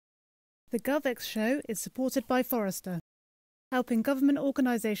The GovX Show is supported by Forrester, helping government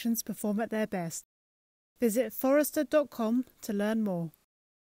organisations perform at their best. Visit forrester.com to learn more.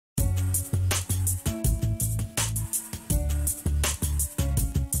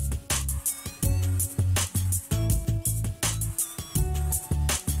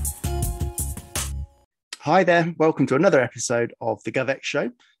 Hi there, welcome to another episode of the GovX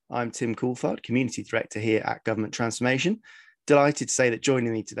Show. I'm Tim Coulthard, Community Director here at Government Transformation. Delighted to say that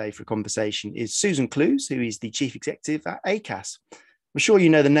joining me today for a conversation is Susan Clews, who is the Chief Executive at Acas. I'm sure you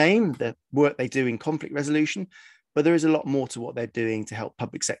know the name, the work they do in conflict resolution, but there is a lot more to what they're doing to help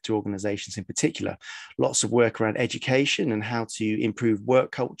public sector organisations in particular. Lots of work around education and how to improve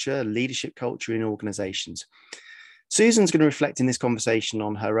work culture, leadership culture in organisations. Susan's going to reflect in this conversation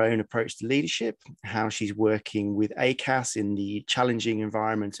on her own approach to leadership, how she's working with Acas in the challenging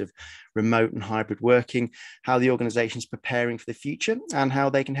environment of remote and hybrid working, how the organisation is preparing for the future, and how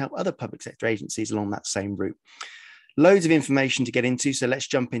they can help other public sector agencies along that same route. Loads of information to get into, so let's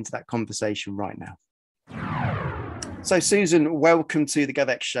jump into that conversation right now. So Susan, welcome to the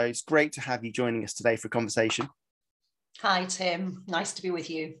GovX Show. It's great to have you joining us today for a conversation. Hi, Tim. Nice to be with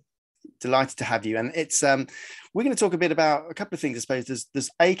you. Delighted to have you. And it's we're going to talk a bit about a couple of things, I suppose.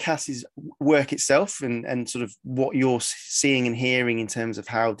 There's Acas's work itself and sort of what you're seeing and hearing in terms of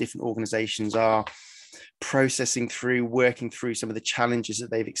how different organizations are processing through, working through some of the challenges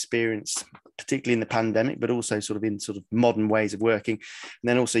that they've experienced, particularly in the pandemic, but also sort of in sort of modern ways of working. And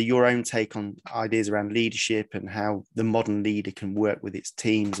then also your own take on ideas around leadership and how the modern leader can work with its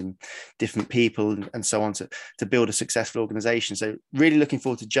teams and different people and so on to build a successful organization. So really looking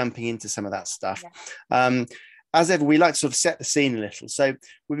forward to jumping into some of that stuff. Yeah. As ever, we like to sort of set the scene a little. So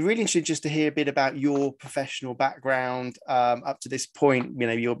we'd be really interested just to hear a bit about your professional background up to this point, you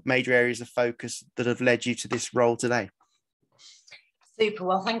know, your major areas of focus that have led you to this role today. Super.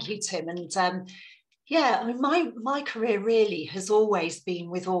 Well, thank you, Tim. And yeah, I mean, my career really has always been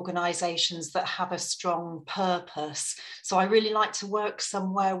with organisations that have a strong purpose. So I really like to work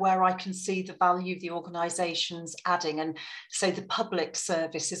somewhere where I can see the value the organisation's adding. And so the public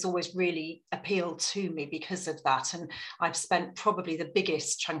service has always really appealed to me because of that. And I've spent probably the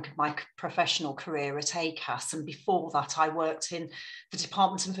biggest chunk of my professional career at Acas. And before that, I worked in the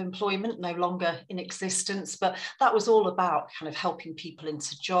Department of Employment, no longer in existence. But that was all about kind of helping people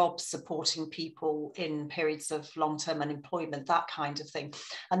into jobs, supporting people in periods of long-term unemployment, that kind of thing.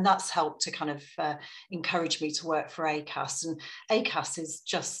 And that's helped to kind of encourage me to work for Acas. And Acas is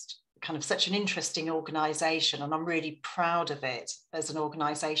just kind of such an interesting organisation, and I'm really proud of it as an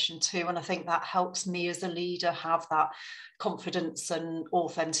organisation too. And I think that helps me as a leader have that confidence and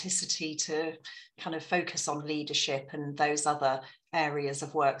authenticity to kind of focus on leadership and those other areas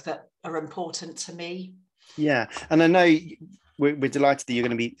of work that are important to me. Yeah, and I know we're delighted that you're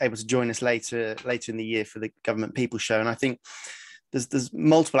going to be able to join us later in the year for the Government People Show. And I think there's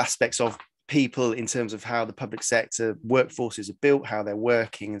multiple aspects of people in terms of how the public sector workforces are built, how they're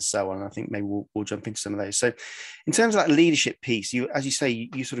working and so on. And I think maybe we'll jump into some of those. So in terms of that leadership piece, you, as you say,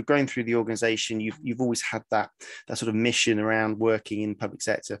 you sort of going through the organization, you've always had that sort of mission around working in the public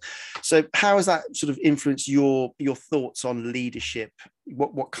sector. So how has that sort of influenced your thoughts on leadership?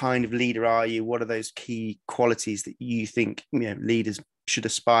 What kind of leader are you? What are those key qualities that you think, you know, leaders should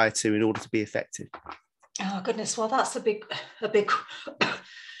aspire to in order to be effective? Oh goodness, well that's a big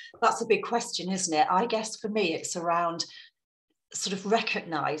that's a big question, isn't it? I guess for me it's around sort of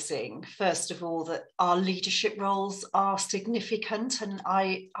recognising, first of all, that our leadership roles are significant, and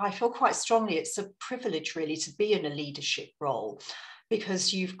I feel quite strongly it's a privilege really to be in a leadership role,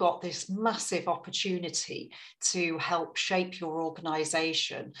 because you've got this massive opportunity to help shape your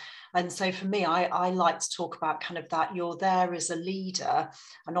organisation. And so for me, I like to talk about kind of that you're there as a leader.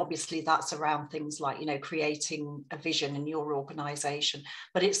 And obviously that's around things like, you know, creating a vision in your organisation,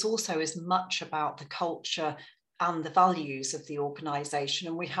 but it's also as much about the culture and the values of the organisation.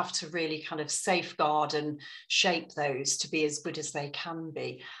 And we have to really kind of safeguard and shape those to be as good as they can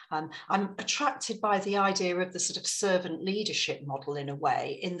be. I'm attracted by the idea of the sort of servant leadership model in a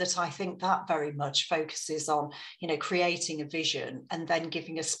way, in that I think that very much focuses on, you know, creating a vision and then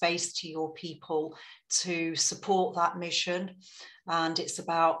giving a space to your people to support that mission. And it's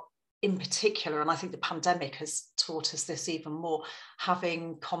about, in particular, and I think the pandemic has taught us this even more,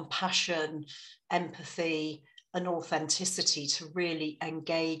 having compassion, empathy, an authenticity to really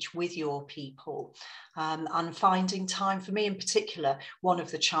engage with your people. And finding time, for me in particular, one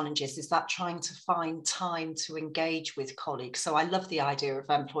of the challenges is that trying to find time to engage with colleagues. So I love the idea of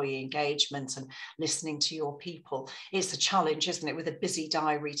employee engagement and listening to your people. It's a challenge, isn't it, with a busy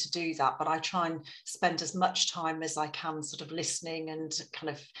diary to do that, but I try and spend as much time as I can sort of listening and kind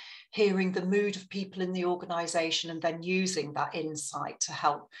of hearing the mood of people in the organisation, and then using that insight to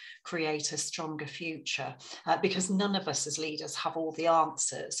help create a stronger future, because none of us as leaders have all the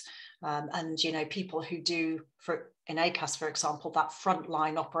answers. And, you know, people who do, in Acas, for example, that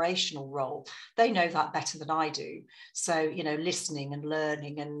frontline operational role, they know that better than I do. So, you know, listening and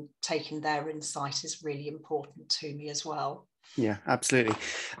learning and taking their insight is really important to me as well. Yeah, absolutely.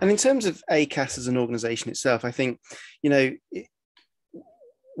 And in terms of Acas as an organisation itself, I think, you know,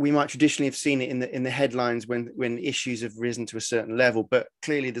 we might traditionally have seen it in the headlines when issues have risen to a certain level, but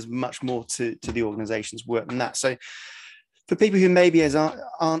clearly there's much more to the organisation's work than that. So for people who maybe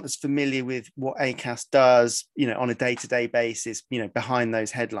aren't as familiar with what Acas does, you know, on a day-to-day basis, you know, behind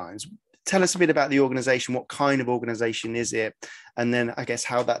those headlines, tell us a bit about the organisation. What kind of organisation is it? And then I guess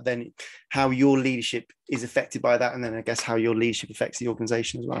how your leadership is affected by that, and then I guess how your leadership affects the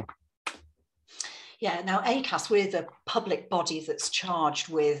organisation as well. Yeah, now Acas, we're the public body that's charged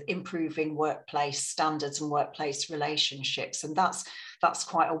with improving workplace standards and workplace relationships, and that's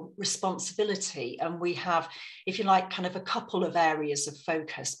quite a responsibility. And we have, if you like, kind of a couple of areas of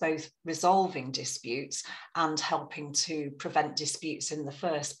focus, both resolving disputes and helping to prevent disputes in the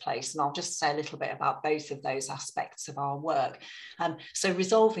first place. And I'll just say a little bit about both of those aspects of our work. So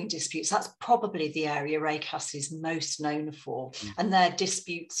resolving disputes, that's probably the area Acas is most known for. And they're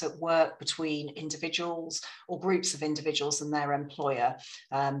disputes at work between individuals or groups of individuals and their employer,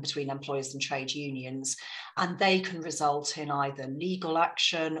 between employers and trade unions. And they can result in either legal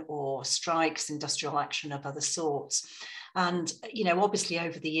action or strikes, industrial action of other sorts. And, you know, obviously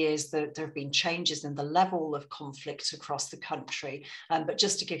over the years, there have been changes in the level of conflict across the country. But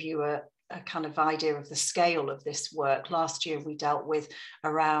just to give you a kind of idea of the scale of this work, last year we dealt with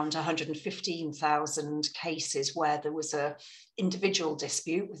around 115,000 cases where there was a individual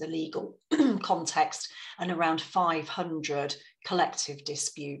dispute with a legal context, and around 500 collective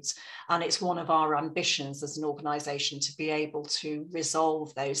disputes. And it's one of our ambitions as an organisation to be able to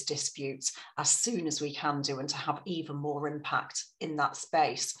resolve those disputes as soon as we can do, and to have even more impact in that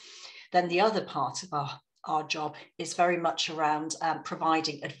space. Then the other part of our job is very much around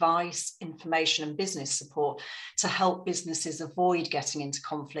providing advice, information and business support to help businesses avoid getting into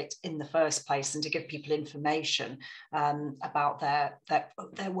conflict in the first place, and to give people information about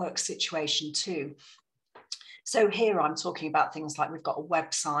their work situation too. So here I'm talking about things like we've got a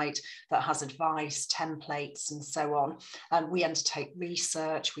website that has advice, templates and so on. We undertake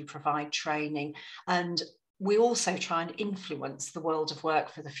research, we provide training, and we also try and influence the world of work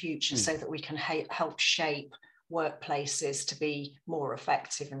for the future so that we can help shape workplaces to be more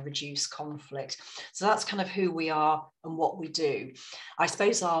effective and reduce conflict. So that's kind of who we are and what we do. I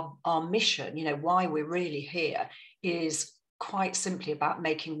suppose our mission, you know, why we're really here, is quite simply about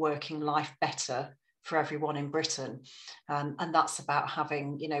making working life better for everyone in Britain. And that's about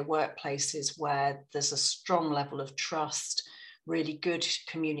having, you know, workplaces where there's a strong level of trust, really good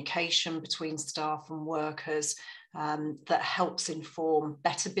communication between staff and workers, that helps inform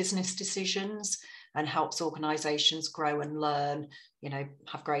better business decisions and helps organisations grow and learn, you know,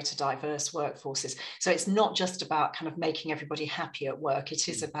 have greater diverse workforces. So it's not just about kind of making everybody happy at work, it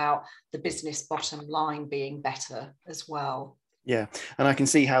is about the business bottom line being better as well. Yeah, and I can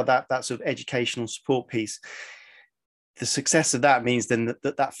see how that sort of educational support piece, the success of that means then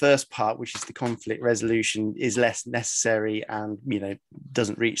that first part, which is the conflict resolution, is less necessary, and, you know,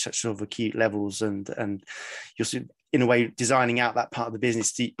 doesn't reach such sort of acute levels, and you're sort of, in a way, designing out that part of the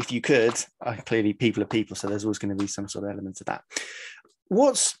business if you could. Clearly people are people, so there's always going to be some sort of element of that.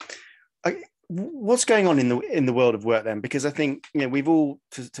 What's going on in the world of work then? Because I think, you know, we've all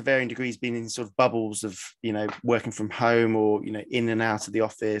to varying degrees been in sort of bubbles of, you know, working from home, or, you know, in and out of the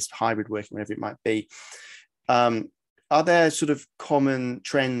office, hybrid working, whatever it might be. Are there sort of common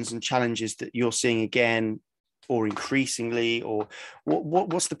trends and challenges that you're seeing again, or increasingly, or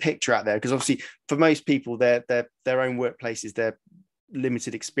what's the picture out there? Because obviously for most people, their own workplaces, their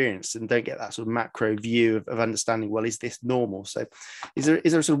limited experience, and don't get that sort of macro view of understanding, well, is this normal? So is there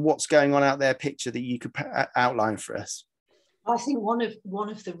sort of what's going on out there picture that you could outline for us? I think one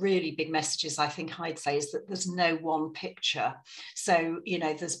of the really big messages, I think I'd say, is that there's no one picture. So, you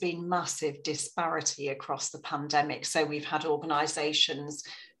know, there's been massive disparity across the pandemic. So we've had organisations,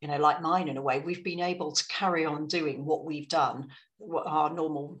 you know, like mine in a way, we've been able to carry on doing what we've done our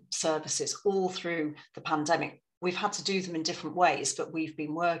normal services all through the pandemic. We've had to do them in different ways, but we've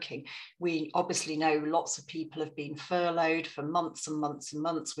been working. We obviously know lots of people have been furloughed for months and months and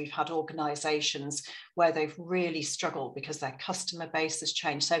months. We've had organisations where they've really struggled because their customer base has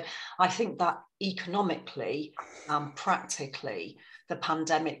changed. So I think that economically and practically, the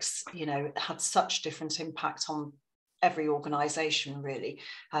pandemic's, had such different impact on every organisation, really.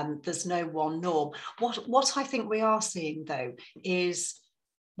 There's no one norm. What I think we are seeing, though, is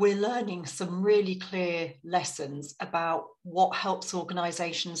we're learning some really clear lessons about what helps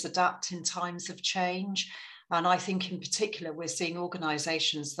organisations adapt in times of change. And I think in particular, we're seeing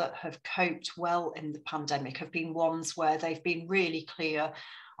organisations that have coped well in the pandemic have been ones where they've been really clear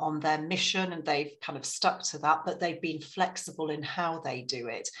on their mission and they've kind of stuck to that, but they've been flexible in how they do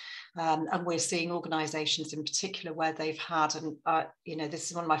it. And we're seeing organisations in particular where they've had, and this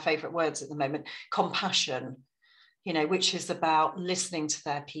is one of my favourite words at the moment, compassion, which is about listening to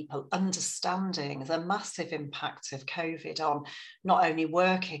their people, understanding the massive impact of COVID on not only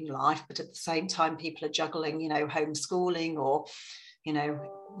working life, but at the same time, people are juggling, homeschooling or,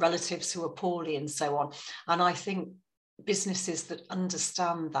 relatives who are poorly and so on. And I think businesses that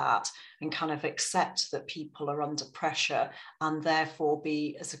understand that and kind of accept that people are under pressure and therefore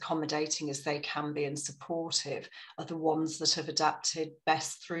be as accommodating as they can be and supportive are the ones that have adapted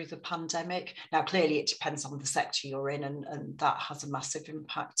best through the pandemic. Now, clearly it depends on the sector you're in and that has a massive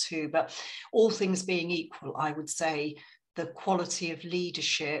impact too. But all things being equal, I would say the quality of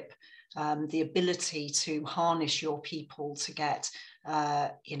leadership, the ability to harness your people to get,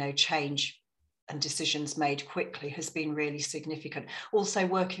 change and decisions made quickly has been really significant. Also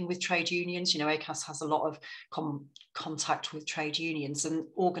working with trade unions, Acas has a lot of contact with trade unions, and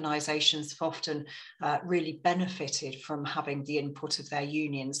organisations have often really benefited from having the input of their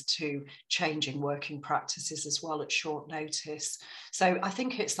unions to changing working practices as well at short notice. So I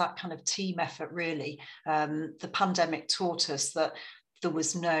think it's that kind of team effort really. The pandemic taught us that there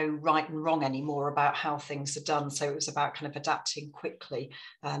was no right and wrong anymore about how things are done. So it was about kind of adapting quickly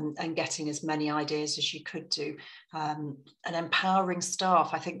and getting as many ideas as you could do, and empowering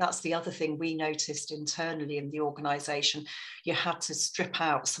staff. I think that's the other thing we noticed internally in the organisation. You had to strip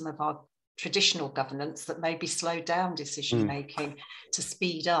out some of our traditional governance that maybe slowed down decision making to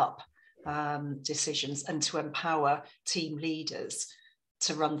speed up decisions and to empower team leaders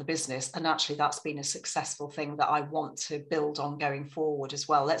to run the business. And actually that's been a successful thing that I want to build on going forward as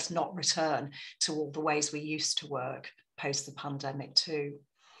well. Let's not return to all the ways we used to work post the pandemic too.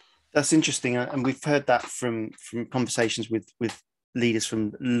 That's interesting. And we've heard that from conversations with leaders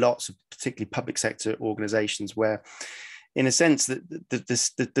from lots of particularly public sector organizations where in a sense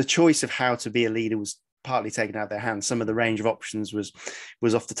that the choice of how to be a leader was partly taken out of their hands. Some of the range of options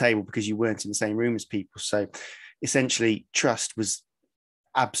was off the table because you weren't in the same room as people. So essentially trust was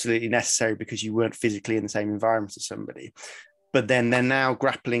absolutely necessary because you weren't physically in the same environment as somebody. But then they're now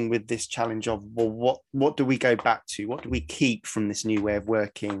grappling with this challenge of, well, what do we go back to? What do we keep from this new way of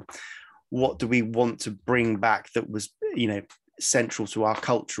working? What do we want to bring back that was, central to our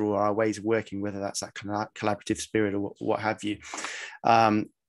culture or our ways of working, whether that's that kind of collaborative spirit or what have you.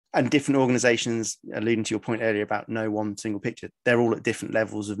 And different organizations, alluding to your point earlier about no one single picture, they're all at different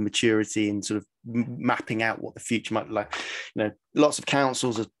levels of maturity and sort of mapping out what the future might look like. Lots of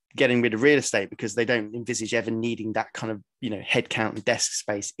councils are getting rid of real estate because they don't envisage ever needing that kind of, headcount and desk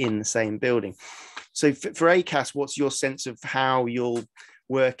space in the same building. So for Acas, what's your sense of how you'll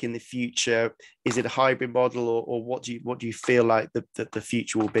work in the future? Is it a hybrid model or what do you feel like the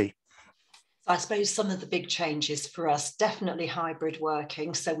future will be? I suppose some of the big changes for us, definitely hybrid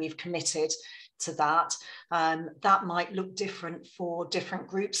working. So we've committed to that. That might look different for different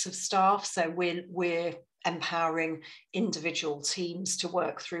groups of staff. So we're empowering individual teams to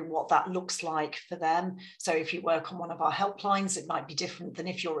work through what that looks like for them. So if you work on one of our helplines, it might be different than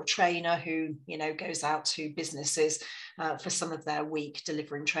if you're a trainer who, goes out to businesses for some of their week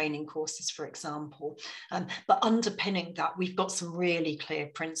delivering training courses, for example. But underpinning that, we've got some really clear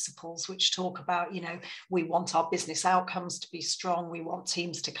principles which talk about, we want our business outcomes to be strong. We want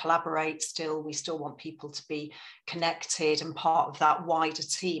teams to collaborate still. We still want people to be connected and part of that wider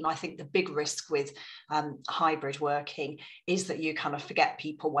team. I think the big risk with hybrid working is that you kind of forget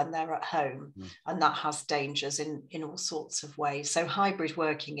people when they're at home, and that has dangers in all sorts of ways. So hybrid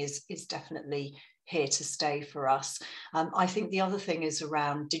working is definitely here to stay for us. I think the other thing is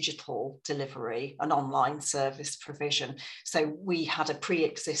around digital delivery and online service provision. So we had a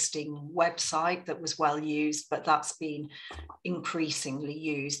pre-existing website that was well used, but that's been increasingly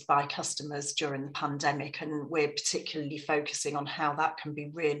used by customers during the pandemic, and we're particularly focusing on how that can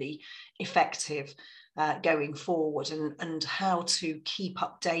be really effective going forward, and how to keep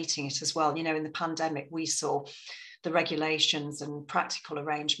updating it as well. In the pandemic, we saw the regulations and practical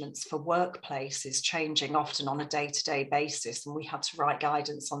arrangements for workplaces changing often on a day-to-day basis, and we had to write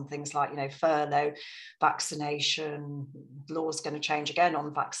guidance on things like furlough, vaccination. Laws going to change again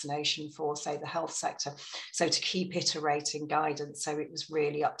on vaccination for, say, the health sector, so to keep iterating guidance so it was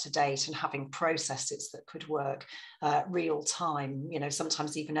really up to date, and having processes that could work real time,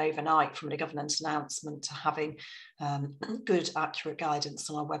 sometimes even overnight, from a government announcement to having good accurate guidance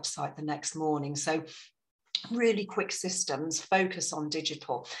on our website the next morning. So really quick systems, focus on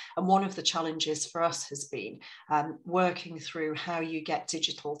digital. And one of the challenges for us has been working through how you get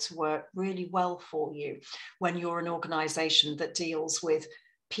digital to work really well for you when you're an organisation that deals with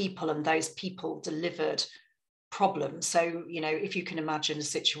people, and those people delivered problems. So, if you can imagine a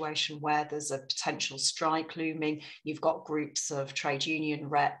situation where there's a potential strike looming, you've got groups of trade union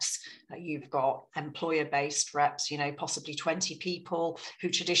reps, you've got employer-based reps, possibly 20 people who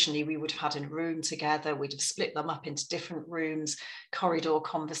traditionally we would have had in a room together. We'd have split them up into different rooms, corridor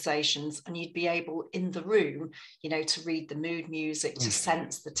conversations, and you'd be able in the room, to read the mood music, to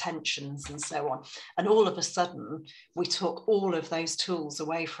sense the tensions and so on. And all of a sudden, we took all of those tools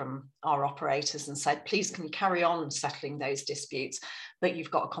away from our operators and said, please, can you carry on settling those disputes, but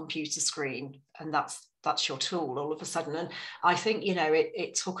you've got a computer screen, and that's your tool all of a sudden. And I think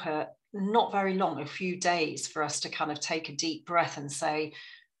it took not very long, a few days, for us to kind of take a deep breath and say,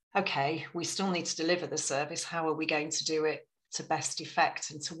 okay, we still need to deliver the service. How are we going to do it to best effect,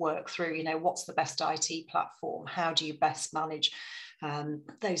 and to work through what's the best IT platform, how do you best manage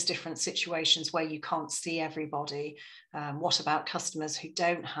those different situations where you can't see everybody. What about customers who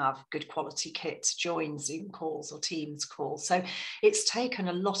don't have good quality kit to join Zoom calls or Teams calls? So it's taken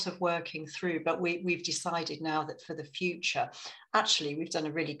a lot of working through, but we've decided now that for the future, actually, we've done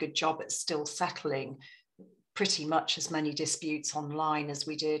a really good job at still settling pretty much as many disputes online as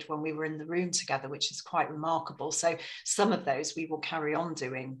we did when we were in the room together, which is quite remarkable. So some of those we will carry on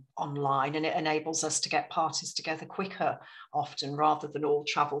doing online, and it enables us to get parties together quicker often, rather than all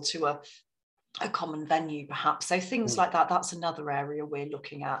travel to a common venue perhaps. So things like that, that's another area we're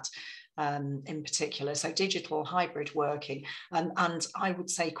looking at in particular. So digital hybrid working, and I would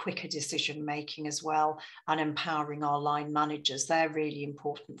say quicker decision making as well, and empowering our line managers. They're really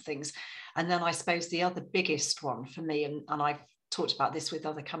important things. And then I suppose the other biggest one for me, and I've talked about this with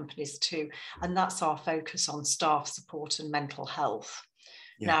other companies too, and that's our focus on staff support and mental health.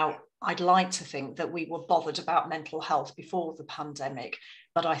 Yeah. Now, I'd like to think that we were bothered about mental health before the pandemic,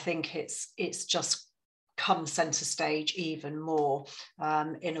 but I think it's just come centre stage even more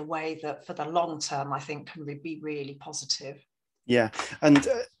in a way that for the long term, I think can be really positive. Yeah, and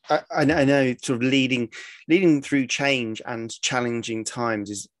I know sort of leading through change and challenging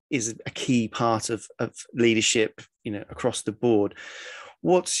times is a key part of leadership, across the board.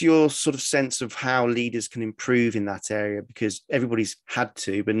 What's your sort of sense of how leaders can improve in that area? Because everybody's had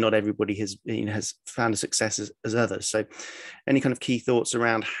to, but not everybody has found a success as others. So, any kind of key thoughts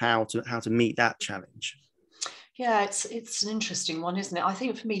around how to meet that challenge? Yeah, it's an interesting one, isn't it? I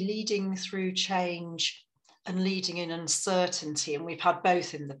think for me, leading through change and leading in uncertainty, and we've had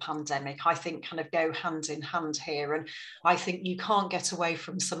both in the pandemic, I think kind of go hand in hand here. And I think you can't get away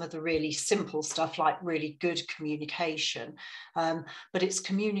from some of the really simple stuff like really good communication, but it's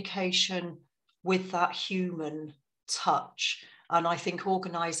communication with that human touch. And I think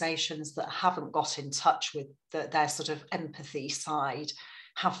organisations that haven't got in touch with their sort of empathy side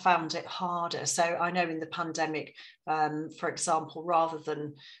have found it harder. So I know in the pandemic, for example, rather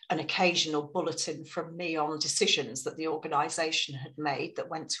than an occasional bulletin from me on decisions that the organisation had made that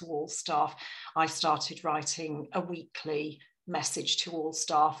went to all staff, I started writing a weekly message to all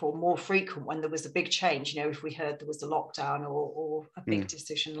staff, or more frequent when there was a big change, if we heard there was a lockdown or a big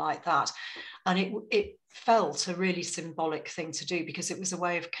decision like that. And it felt a really symbolic thing to do, because it was a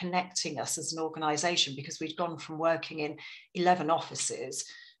way of connecting us as an organisation, because we'd gone from working in 11 offices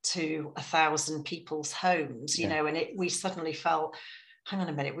to 1,000 people's homes, and we suddenly felt, hang on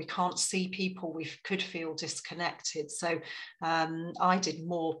a minute, we can't see people, we could feel disconnected. So I did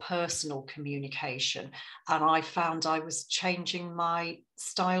more personal communication, and I found I was changing my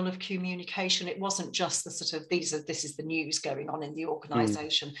style of communication. It wasn't just the sort of this is the news going on in the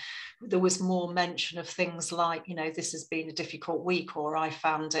organisation. There was more mention of things like, this has been a difficult week, or I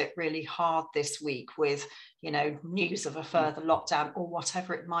found it really hard this week with, news of a further lockdown, or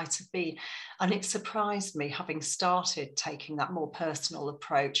whatever it might have been. And it surprised me, having started taking that more personal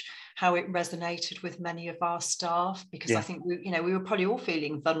approach, how it resonated with many of our staff, because I think we were probably all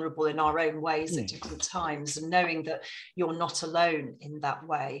feeling vulnerable in our own ways at different times, and knowing that you're not alone in that. that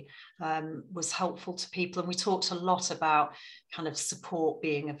way was helpful to people. And we talked a lot about kind of support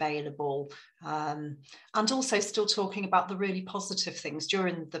being available, and also still talking about the really positive things.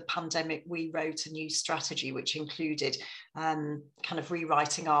 During the pandemic, we wrote a new strategy which included kind of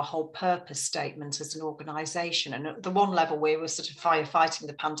rewriting our whole purpose statement as an organisation. And at the one level, we were sort of firefighting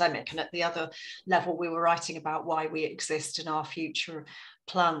the pandemic, and at the other level, we were writing about why we exist and our future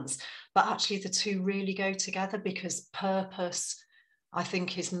plans. But actually, the two really go together, because purpose, I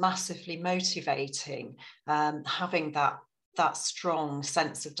think, is massively motivating. Having that strong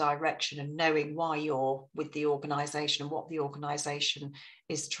sense of direction and knowing why you're with the organisation and what the organisation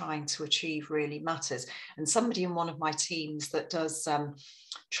is trying to achieve really matters. And somebody in one of my teams that does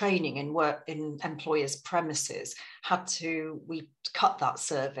training in work in employers' premises we cut that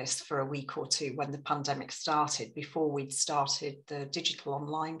service for a week or two when the pandemic started, before we'd started the digital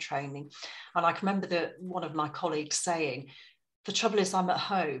online training. And I can remember that one of my colleagues saying, the trouble is I'm at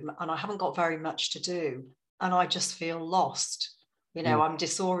home and I haven't got very much to do, and I just feel lost. I'm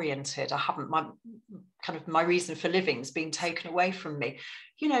disoriented. I haven't, my reason for living's been taken away from me,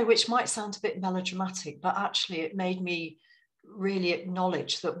 which might sound a bit melodramatic, but actually it made me really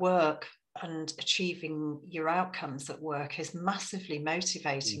acknowledge that work and achieving your outcomes at work is massively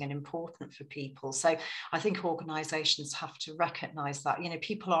motivating and important for people. So I think organisations have to recognise that,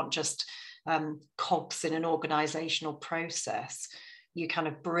 people aren't just cogs in an organisational process. You kind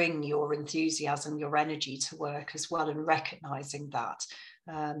of bring your enthusiasm, your energy to work as well, and recognising that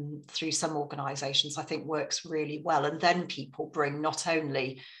through some organisations, I think, works really well. And then people bring not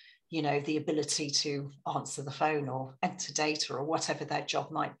only, the ability to answer the phone or enter data or whatever their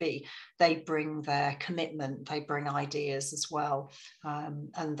job might be, they bring their commitment, they bring ideas as well.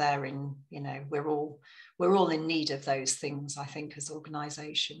 And they're in, we're all in need of those things, I think, as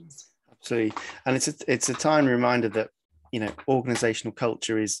organisations. Absolutely. And it's a time reminder that organizational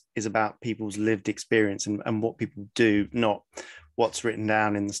culture is about people's lived experience and what people do, not what's written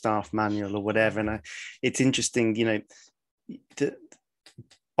down in the staff manual or whatever. And it's interesting,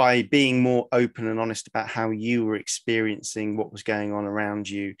 by being more open and honest about how you were experiencing what was going on around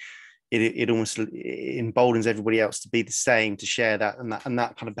you, it almost emboldens everybody else to be the same, to share that, and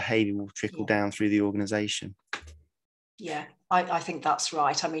that kind of behavior will trickle down through the organization. Yeah, I think that's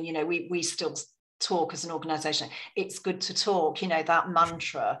right. I mean, we still talk as an organisation. It's good to talk, that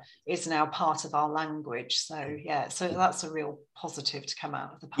mantra is now part of our language. So that's a real positive to come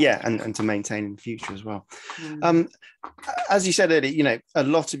out of the pandemic. And to maintain in the future as well. As you said earlier, a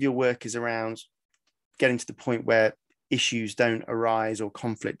lot of your work is around getting to the point where issues don't arise or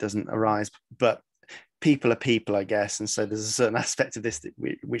conflict doesn't arise, but people are people, I guess, and so there's a certain aspect of this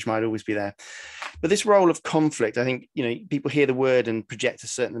which might always be there. But this role of conflict, I think, people hear the word and project a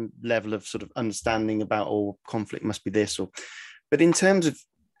certain level of sort of understanding about, conflict must be this, but in terms of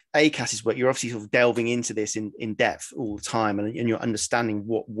Acas's work, you're obviously sort of delving into this in depth all the time, and you're understanding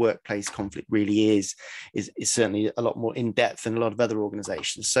what workplace conflict really is certainly a lot more in depth than a lot of other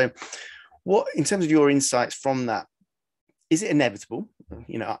organizations. So what, in terms of your insights from that, is it inevitable?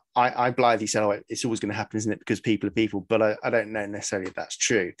 I blithely said, it's always going to happen, isn't it? Because people are people, but I don't know necessarily if that's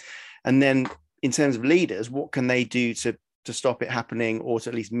true. And then in terms of leaders, what can they do to stop it happening, or to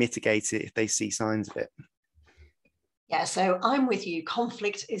at least mitigate it if they see signs of it? Yeah, so I'm with you.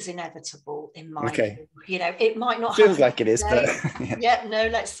 Conflict is inevitable in my view. It might not feels happen like it is, but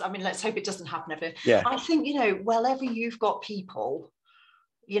let's hope it doesn't happen ever. Yeah. I think, wherever you've got people,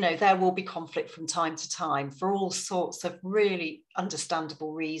 there will be conflict from time to time for all sorts of really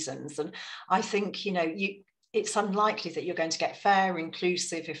understandable reasons. And I think, it's unlikely that you're going to get fair,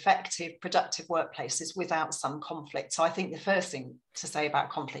 inclusive, effective, productive workplaces without some conflict. So I think the first thing to say about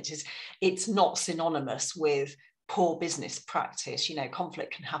conflict is it's not synonymous with poor business practice.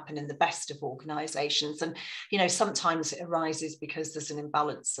 Conflict can happen in the best of organizations, and sometimes it arises because there's an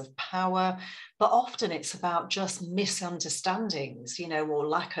imbalance of power, but often it's about just misunderstandings, or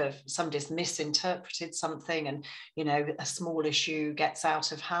lack of, somebody's misinterpreted something, and a small issue gets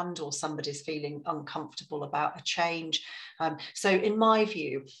out of hand, or somebody's feeling uncomfortable about a change. So in my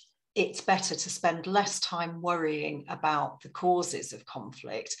view, it's better to spend less time worrying about the causes of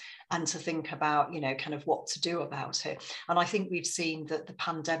conflict and to think about, kind of what to do about it. And I think we've seen that the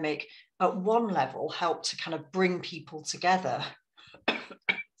pandemic at one level helped to kind of bring people together.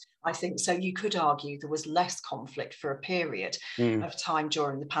 I think so. You could argue there was less conflict for a period of time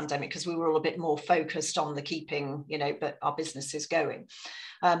during the pandemic because we were all a bit more focused on the keeping, but our businesses going.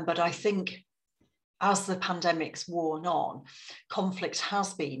 But I think as the pandemic's worn on, conflict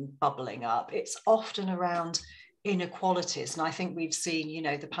has been bubbling up. It's often around inequalities. And I think we've seen, you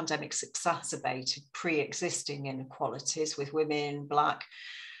know, the pandemic's exacerbated pre-existing inequalities with women, Black,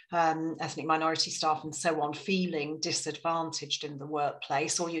 ethnic minority staff and so on feeling disadvantaged in the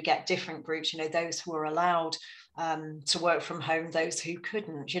workplace, or you get different groups, you know, those who are allowed to work from home, those who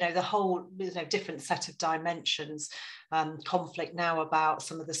couldn't, you know, the whole, you know, different set of dimensions, conflict now about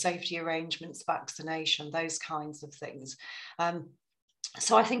some of the safety arrangements, vaccination, those kinds of things.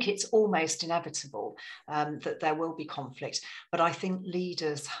 So I think it's almost inevitable that there will be conflict, but I think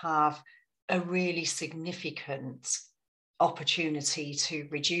leaders have a really significant opportunity to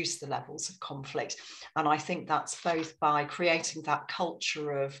reduce the levels of conflict. And I think that's both by creating that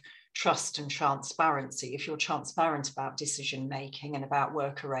culture of trust and transparency. If you're transparent about decision making and about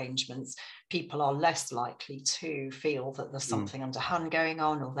work arrangements, people are less likely to feel that there's something underhand going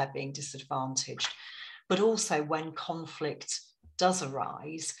on or they're being disadvantaged. But also when conflict does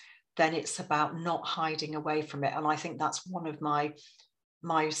arise, then it's about not hiding away from it. And I think that's one of my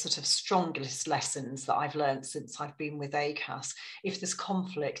sort of strongest lessons that I've learned since I've been with Acas. If there's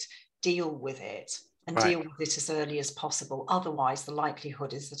conflict, deal with it and deal with it as early as possible. Otherwise, the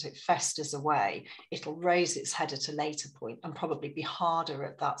likelihood is that it festers away. It'll raise its head at a later point and probably be harder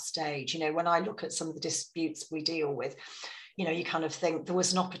at that stage. You know, when I look at some of the disputes we deal with, you know, you kind of think there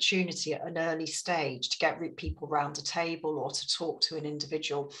was an opportunity at an early stage to get people round a table or to talk to an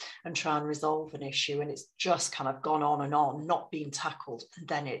individual and try and resolve an issue. And it's just kind of gone on and on, not being tackled. And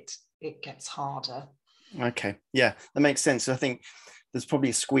then it gets harder. Okay. Yeah, that makes sense. I think there's probably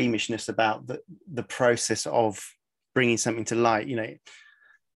a squeamishness about the process of bringing something to light. You know,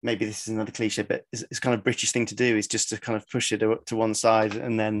 maybe this is another cliche, but it's kind of British thing to do is just to kind of push it to one side,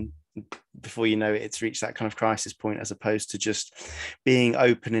 and then before you know it, it's reached that kind of crisis point, as opposed to just being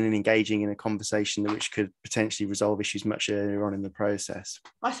open and engaging in a conversation which could potentially resolve issues much earlier on in the process.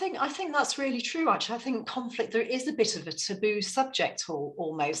 I think that's really true, actually. I think conflict, there is a bit of a taboo subject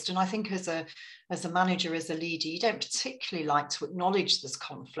almost. And I think as a manager, as a leader, you don't particularly like to acknowledge this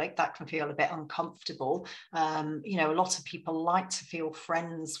conflict. That can feel a bit uncomfortable. You know, a lot of people like to feel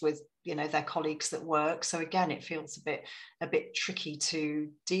friends with, you know, their colleagues at work. So again, it feels a bit tricky to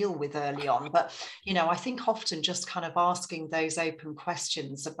deal with early on. But, you know, I think often just kind of asking those open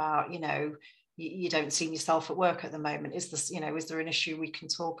questions about, you know, you don't see yourself at work at the moment. Is this, you know, is there an issue we can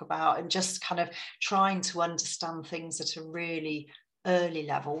talk about? And just kind of trying to understand things at a really early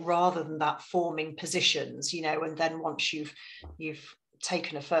level rather than that forming positions, you know, and then once you've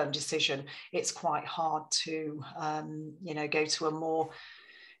taken a firm decision, it's quite hard to, you know, go to a more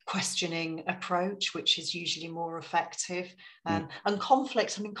questioning approach, which is usually more effective. And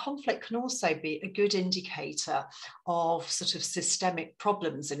conflict can also be a good indicator of sort of systemic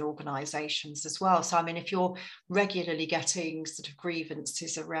problems in organizations as well. So I mean, if you're regularly getting sort of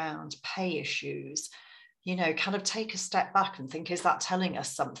grievances around pay issues, you know, kind of take a step back and think, is that telling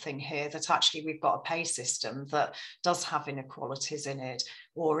us something here, that actually we've got a pay system that does have inequalities in it?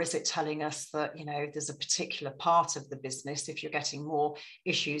 Or is it telling us that, you know, there's a particular part of the business, if you're getting more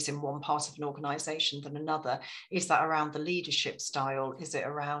issues in one part of an organization than another, is that around the leadership style? Is it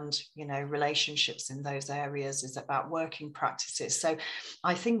around, you know, relationships in those areas? Is it about working practices? So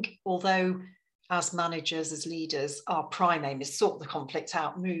I think although as managers, as leaders, our prime aim is sort the conflict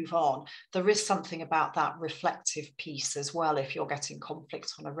out, move on, there is something about that reflective piece as well if you're getting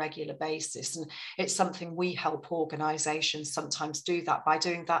conflict on a regular basis. And it's something we help organisations sometimes do, that by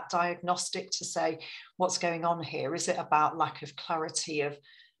doing that diagnostic to say, what's going on here? Is it about lack of clarity of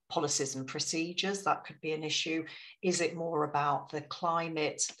policies and procedures? That could be an issue. Is it more about the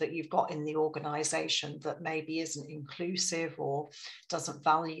climate that you've got in the organisation that maybe isn't inclusive or doesn't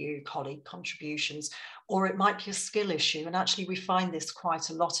value colleague contributions? Or it might be a skill issue. And actually we find this quite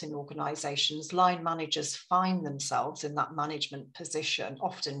a lot in organisations. Line managers find themselves in that management position,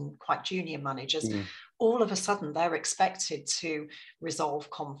 often quite junior managers. All of a sudden they're expected to resolve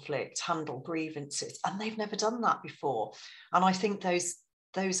conflict, handle grievances, and they've never done that before. And I think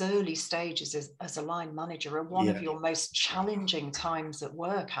those early stages as a line manager are one of your most challenging times at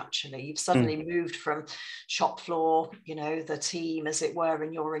work, actually. You've suddenly moved from shop floor, you know, the team, as it were,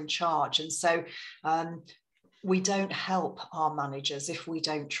 and you're in charge. And so we don't help our managers if we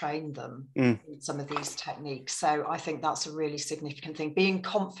don't train them in some of these techniques. So I think that's a really significant thing. Being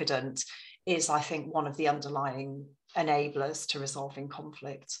confident is, I think, one of the underlying enablers to resolving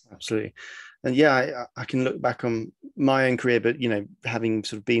conflict. Absolutely. And yeah, I can look back on my own career, but, you know, having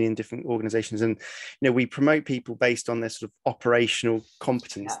sort of been in different organizations, and, you know, we promote people based on their sort of operational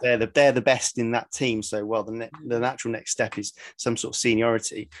competence. They're the best in that team. So, well, the natural next step is some sort of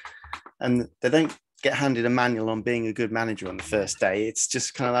seniority. And they don't get handed a manual on being a good manager on the first day. It's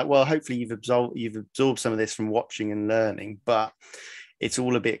just kind of like, well, hopefully you've absorbed some of this from watching and learning, but it's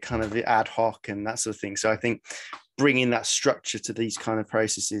all a bit kind of ad hoc and that sort of thing. So I think bringing that structure to these kind of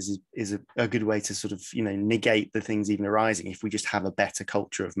processes is a good way to sort of, negate the things even arising if we just have a better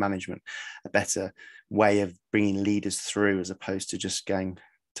culture of management, a better way of bringing leaders through, as opposed to just going,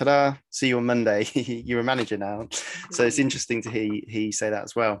 ta-da, see you on Monday, you're a manager now. So it's interesting to hear you say that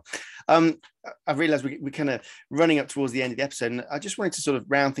as well. I realized we're kind of running up towards the end of the episode, and I just wanted to sort of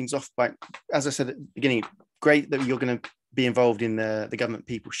round things off by, as I said at the beginning, great that you're going to be involved in the Government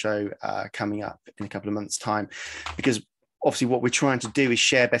People Show coming up in a couple of months' time, because obviously what we're trying to do is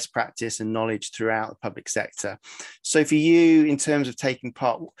share best practice and knowledge throughout the public sector. So for you, in terms of taking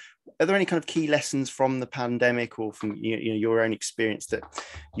part, are there any kind of key lessons from the pandemic or from your own experience that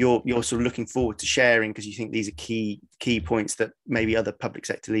you're sort of looking forward to sharing, because you think these are key points that maybe other public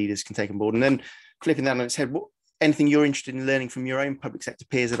sector leaders can take on board? And then flipping that on its head, anything you're interested in learning from your own public sector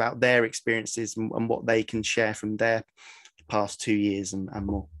peers about their experiences and what they can share from their past 2 years and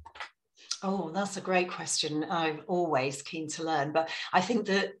more? Oh, that's a great question. I'm always keen to learn, but I think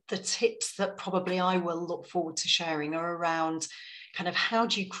that the tips that probably I will look forward to sharing are around kind of how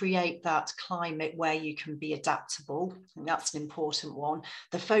do you create that climate where you can be adaptable? And that's an important one.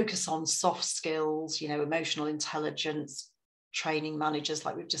 The focus on soft skills, emotional intelligence, training managers,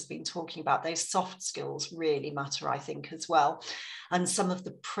 like we've just been talking about, those soft skills really matter, I think, as well. And some of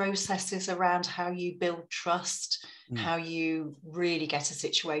the processes around how you build trust, how you really get a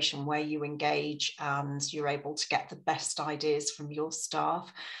situation where you engage and you're able to get the best ideas from your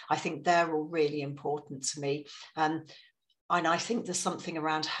staff. I think they're all really important to me. And I think there's something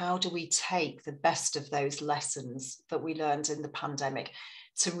around how do we take the best of those lessons that we learned in the pandemic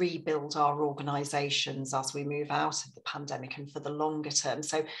to rebuild our organisations as we move out of the pandemic and for the longer term.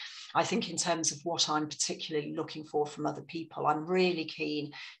 So I think in terms of what I'm particularly looking for from other people, I'm really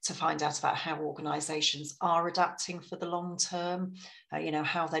keen to find out about how organisations are adapting for the long term,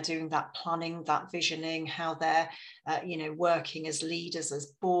 how they're doing that planning, that visioning, how they're, working as leaders,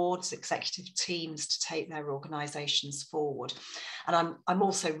 as boards, executive teams to take their organisations forward. And I'm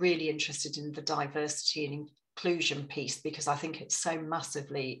also really interested in the diversity and inclusion piece, because I think it's so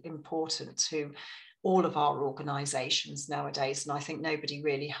massively important to all of our organisations nowadays, and I think nobody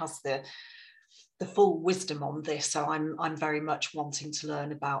really has the full wisdom on this. So I'm very much wanting to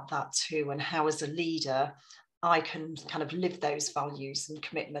learn about that too, and how as a leader I can kind of live those values and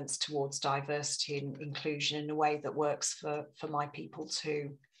commitments towards diversity and inclusion in a way that works for my people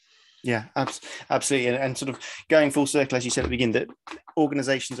too. Yeah, absolutely. And sort of going full circle, as you said at the beginning, that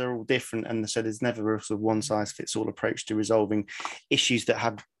organisations are all different, and so there's never a sort of one size fits all approach to resolving issues that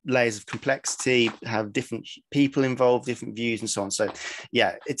have layers of complexity, have different people involved, different views, and so on. So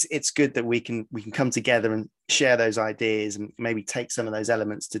yeah, it's good that we can come together and share those ideas and maybe take some of those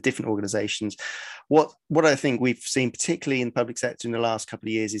elements to different organisations. What I think we've seen, particularly in the public sector in the last couple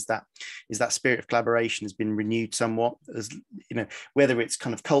of years, is that spirit of collaboration has been renewed somewhat. As whether it's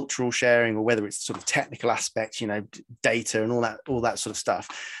kind of cultural sharing or whether it's sort of technical aspects, data and all that sort of stuff,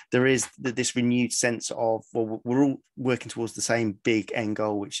 there is this renewed sense of, well, we're all working towards the same big end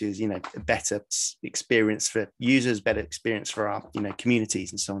goal, which is a better experience for users, better experience for our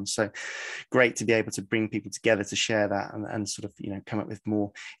communities and so on. So great to be able to bring people together to share that and sort of come up with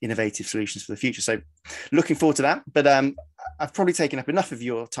more innovative solutions for the future. So looking forward to that. But I've probably taken up enough of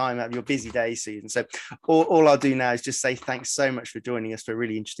your time out of your busy day, Susan. So all I'll do now is just say thanks so much for joining us for a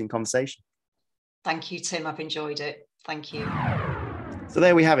really interesting conversation. Thank you, Tim. I've enjoyed it. Thank you. So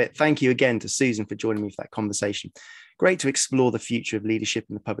there we have it. Thank you again to Susan for joining me for that conversation. Great to explore the future of leadership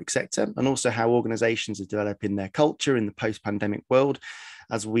in the public sector, and also how organisations are developing their culture in the post-pandemic world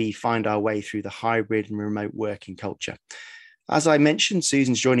as we find our way through the hybrid and remote working culture. As I mentioned,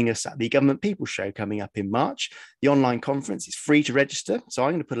 Susan's joining us at the Government People Show coming up in March. The online conference is free to register, so I'm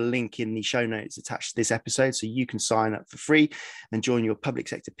going to put a link in the show notes attached to this episode so you can sign up for free and join your public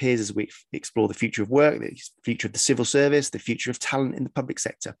sector peers as we explore the future of work, the future of the civil service, the future of talent in the public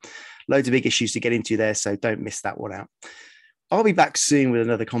sector. Loads of big issues to get into there, so don't miss that one out. I'll be back soon with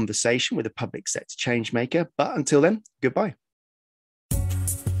another conversation with a public sector change maker, but until then, goodbye.